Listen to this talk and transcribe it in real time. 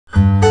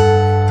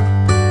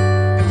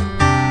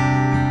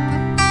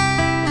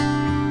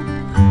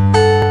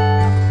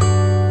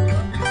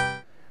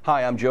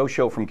Hi, I'm Joe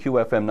Show from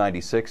QFM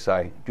 96.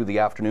 I do the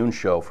afternoon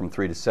show from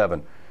 3 to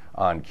 7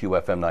 on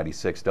QFM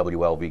 96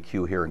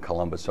 WLVQ here in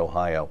Columbus,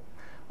 Ohio.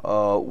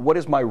 What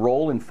is my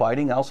role in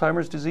fighting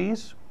Alzheimer's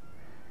disease?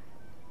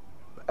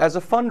 As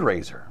a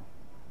fundraiser,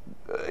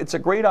 it's a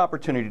great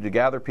opportunity to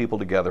gather people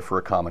together for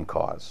a common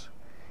cause.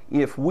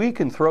 If we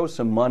can throw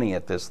some money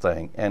at this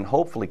thing and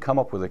hopefully come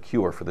up with a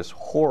cure for this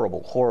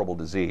horrible, horrible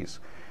disease,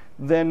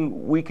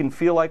 then we can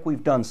feel like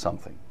we've done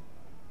something.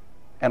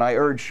 And I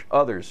urge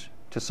others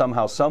to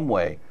somehow, some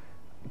way,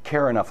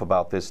 care enough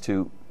about this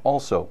to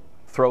also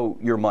throw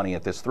your money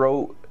at this,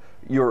 throw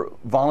your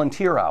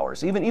volunteer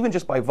hours, even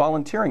just by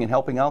volunteering and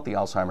helping out the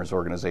Alzheimer's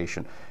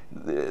organization,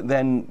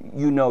 then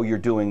you know you're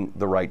doing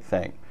the right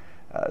thing.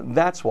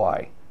 That's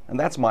why, and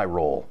that's my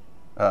role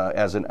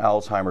as an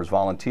Alzheimer's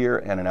volunteer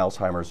and an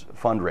Alzheimer's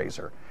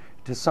fundraiser,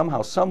 to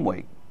somehow, some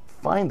way,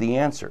 find the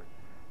answer,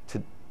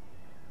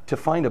 to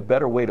find a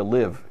better way to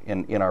live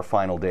in our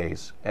final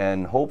days,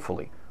 and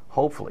hopefully,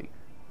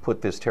 put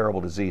this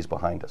terrible disease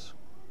behind us.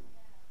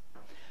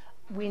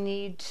 We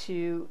need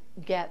to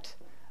get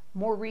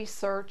more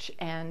research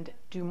and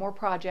do more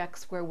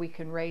projects where we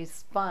can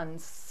raise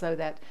funds so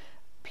that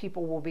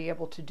people will be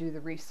able to do the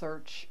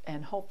research,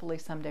 and hopefully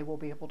someday we'll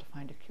be able to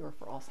find a cure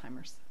for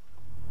Alzheimer's.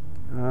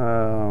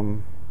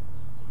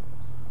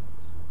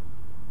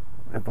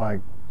 If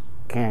I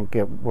can't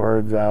get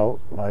words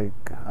out like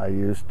I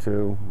used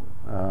to,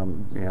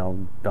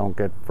 don't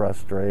get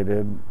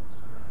frustrated.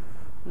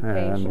 Be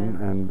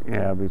patient. And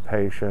yeah, be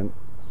patient.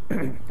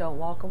 Don't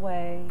walk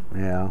away.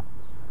 Yeah.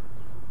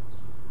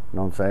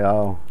 Don't say,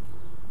 oh,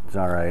 it's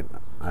all right,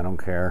 I don't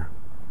care,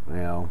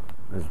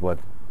 is what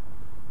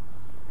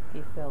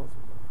He feels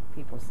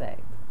people say.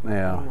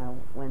 Yeah.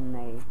 When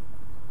they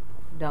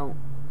don't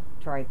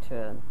try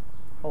to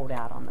hold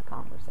out on the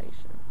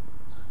conversation.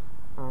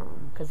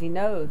 Because he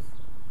knows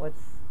what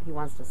he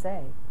wants to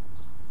say.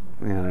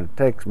 And it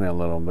takes me a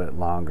little bit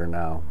longer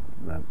now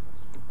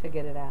to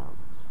get it out.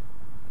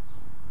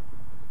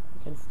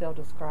 Can still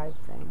describe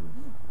things.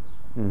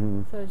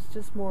 Mm-hmm. So it's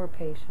just more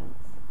patience.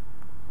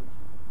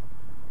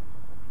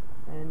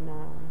 And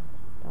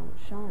don't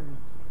shun.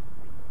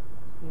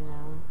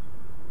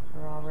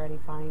 We're already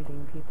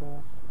finding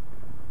people,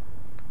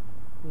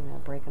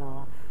 breaking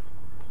off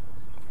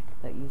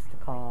that used to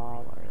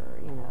call, or,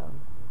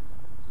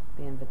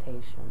 the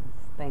invitations.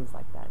 Things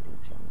like that do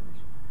change.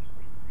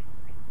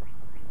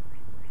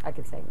 I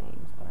could say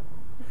names, but I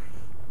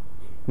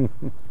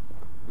won't.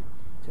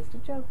 Just a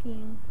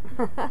joking.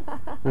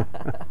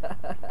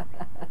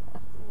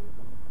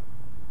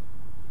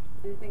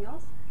 Anything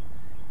else?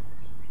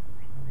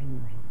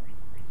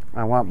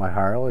 I want my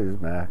Harleys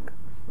back.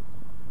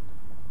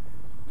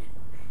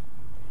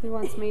 He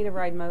wants me to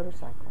ride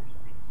motorcycle.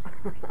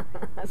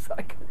 So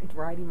I can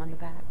ride him on the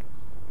back.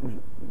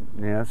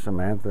 Yeah,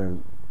 Samantha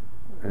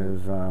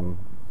is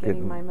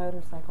getting my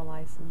motorcycle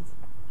license.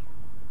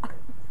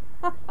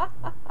 I'm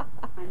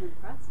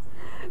impressed.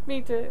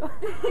 Me too.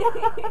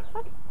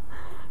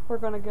 We're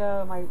going to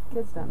go, my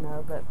kids don't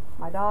know, but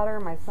my daughter,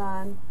 my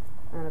son,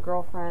 and a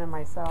girlfriend and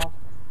myself,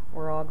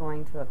 we're all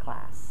going to a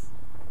class.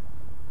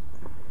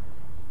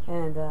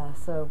 And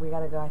so we got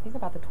to go, I think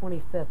about the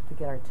 25th to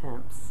get our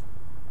temps.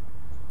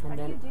 And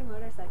How do you do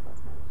motorcycle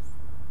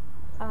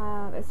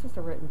temps? It's just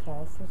a written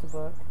test. There's a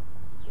book.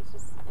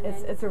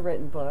 It's a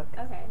written book.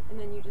 Okay, and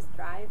then you just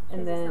drive?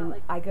 And then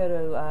I go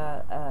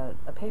to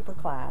a paper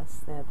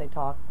class that they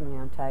talk,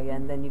 tell you,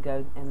 and then you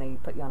go and they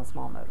put you on a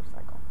small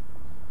motorcycle.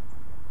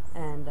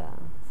 And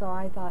so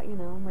I thought,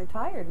 I'm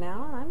retired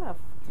now, and I'm going to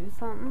do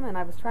something. And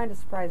I was trying to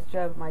surprise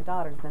Joe, but my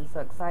daughter's been so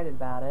excited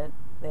about it.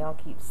 They all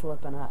keep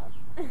slipping up.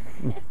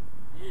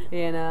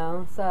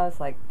 So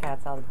it's like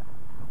cat's out of the bag.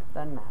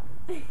 Doesn't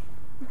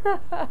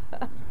matter.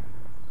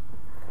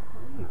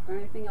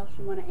 Anything else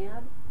you want to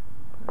add?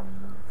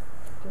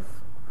 Just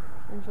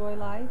enjoy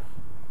life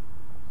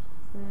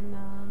and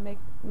make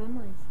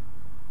memories.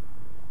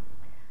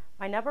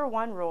 My number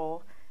one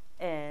rule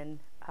in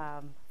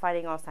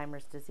fighting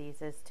Alzheimer's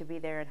disease is to be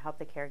there and help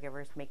the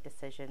caregivers make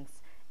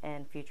decisions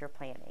and future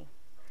planning.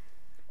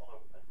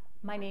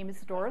 My name is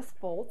Doris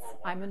Foltz.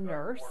 I'm a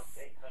nurse,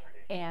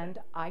 and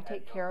I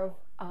take care of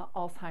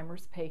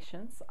Alzheimer's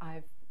patients.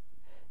 I've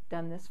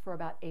done this for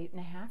about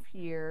 8.5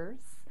 years.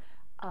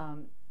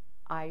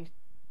 I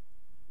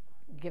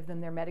give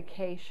them their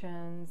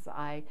medications.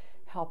 I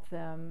help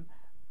them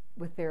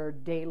with their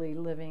daily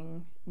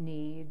living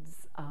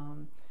needs.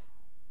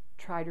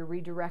 Try to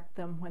redirect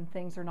them when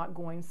things are not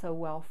going so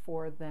well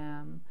for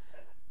them.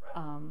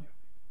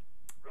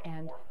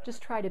 And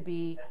just try to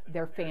be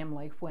their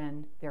family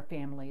when their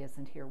family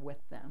isn't here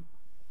with them.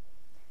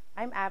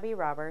 I'm Abby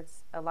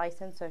Roberts, a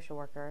licensed social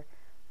worker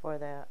for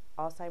the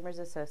Alzheimer's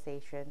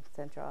Association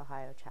Central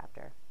Ohio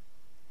chapter.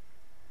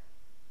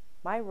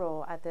 My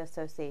role at the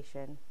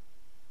association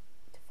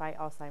to fight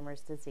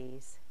Alzheimer's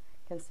disease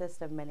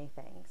consists of many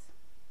things.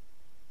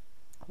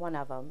 One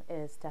of them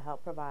is to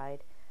help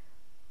provide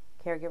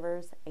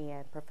caregivers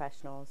and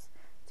professionals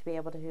to be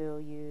able to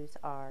use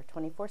our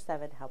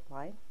 24/7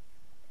 helpline,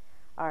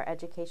 our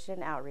education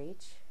and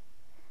outreach,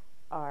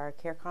 are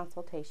care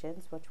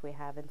consultations, which we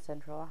have in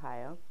Central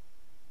Ohio,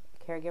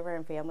 caregiver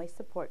and family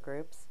support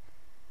groups,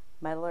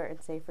 Meddler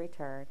and Safe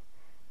Return,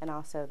 and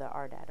also the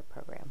RDATA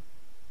program.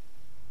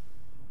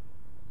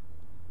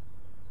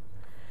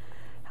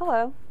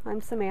 Hello,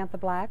 I'm Samantha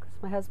Black.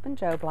 It's my husband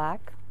Joe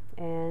Black,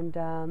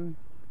 and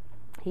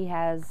he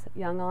has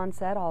young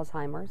onset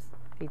Alzheimer's.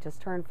 He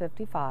just turned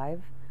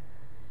 55,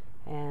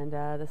 and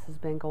this has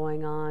been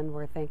going on,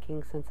 we're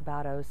thinking, since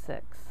about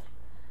 '06.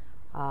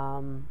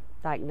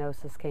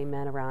 Diagnosis came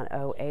in around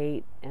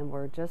 '08, and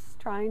we're just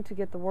trying to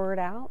get the word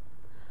out,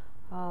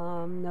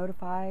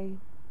 notify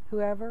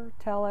whoever,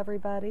 tell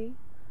everybody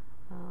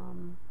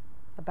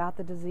about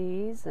the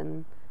disease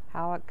and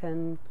how it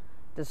can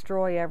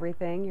destroy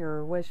everything,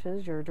 your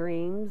wishes, your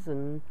dreams,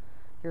 and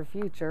your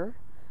future.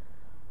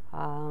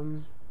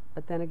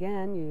 But then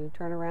again, you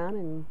turn around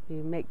and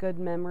you make good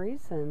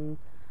memories, and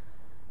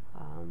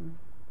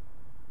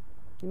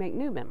you make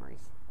new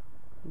memories,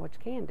 which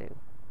you can do.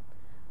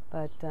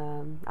 But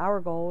our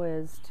goal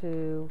is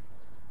to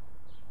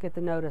get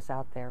the notice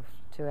out there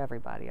to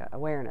everybody,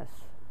 awareness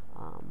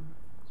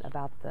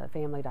about the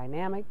family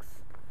dynamics,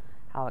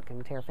 how it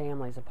can tear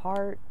families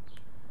apart,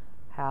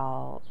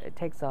 how it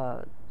takes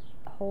a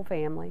whole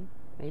family,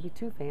 maybe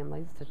two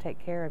families, to take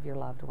care of your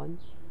loved one.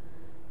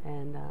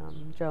 And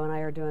Joe and I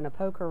are doing a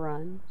poker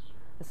run.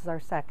 This is our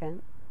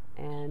second,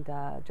 and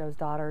Joe's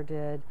daughter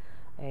did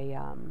a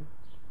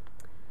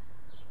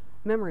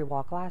memory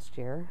walk last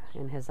year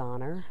in his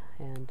honor,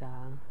 and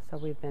so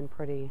we've been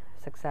pretty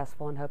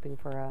successful and hoping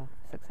for a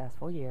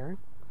successful year.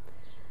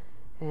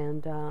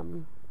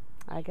 And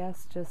I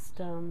guess just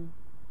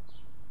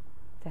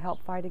to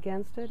help fight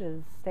against it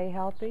is stay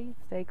healthy,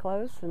 stay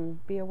close,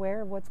 and be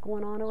aware of what's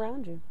going on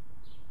around you.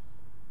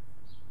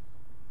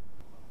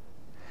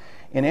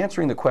 In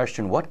answering the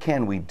question, what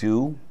can we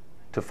do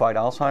to fight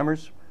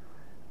Alzheimer's?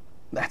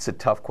 That's a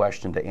tough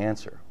question to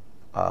answer.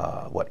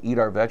 Eat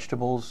our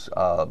vegetables,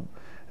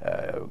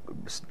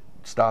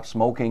 stop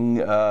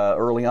smoking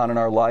early on in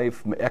our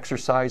life,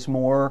 exercise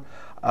more,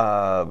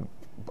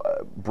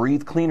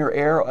 breathe cleaner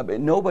air.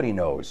 Nobody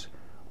knows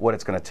what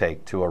it's going to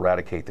take to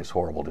eradicate this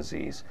horrible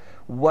disease.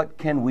 What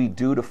can we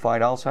do to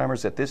fight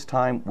Alzheimer's? At this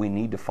time, we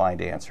need to find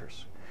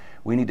answers.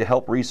 We need to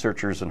help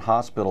researchers and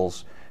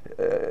hospitals.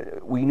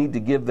 We need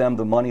to give them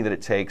the money that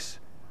it takes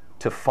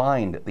to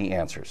find the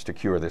answers to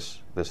cure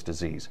this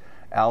disease.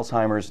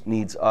 Alzheimer's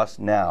needs us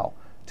now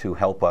to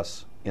help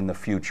us in the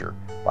future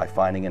by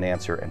finding an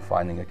answer and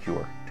finding a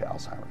cure to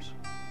Alzheimer's.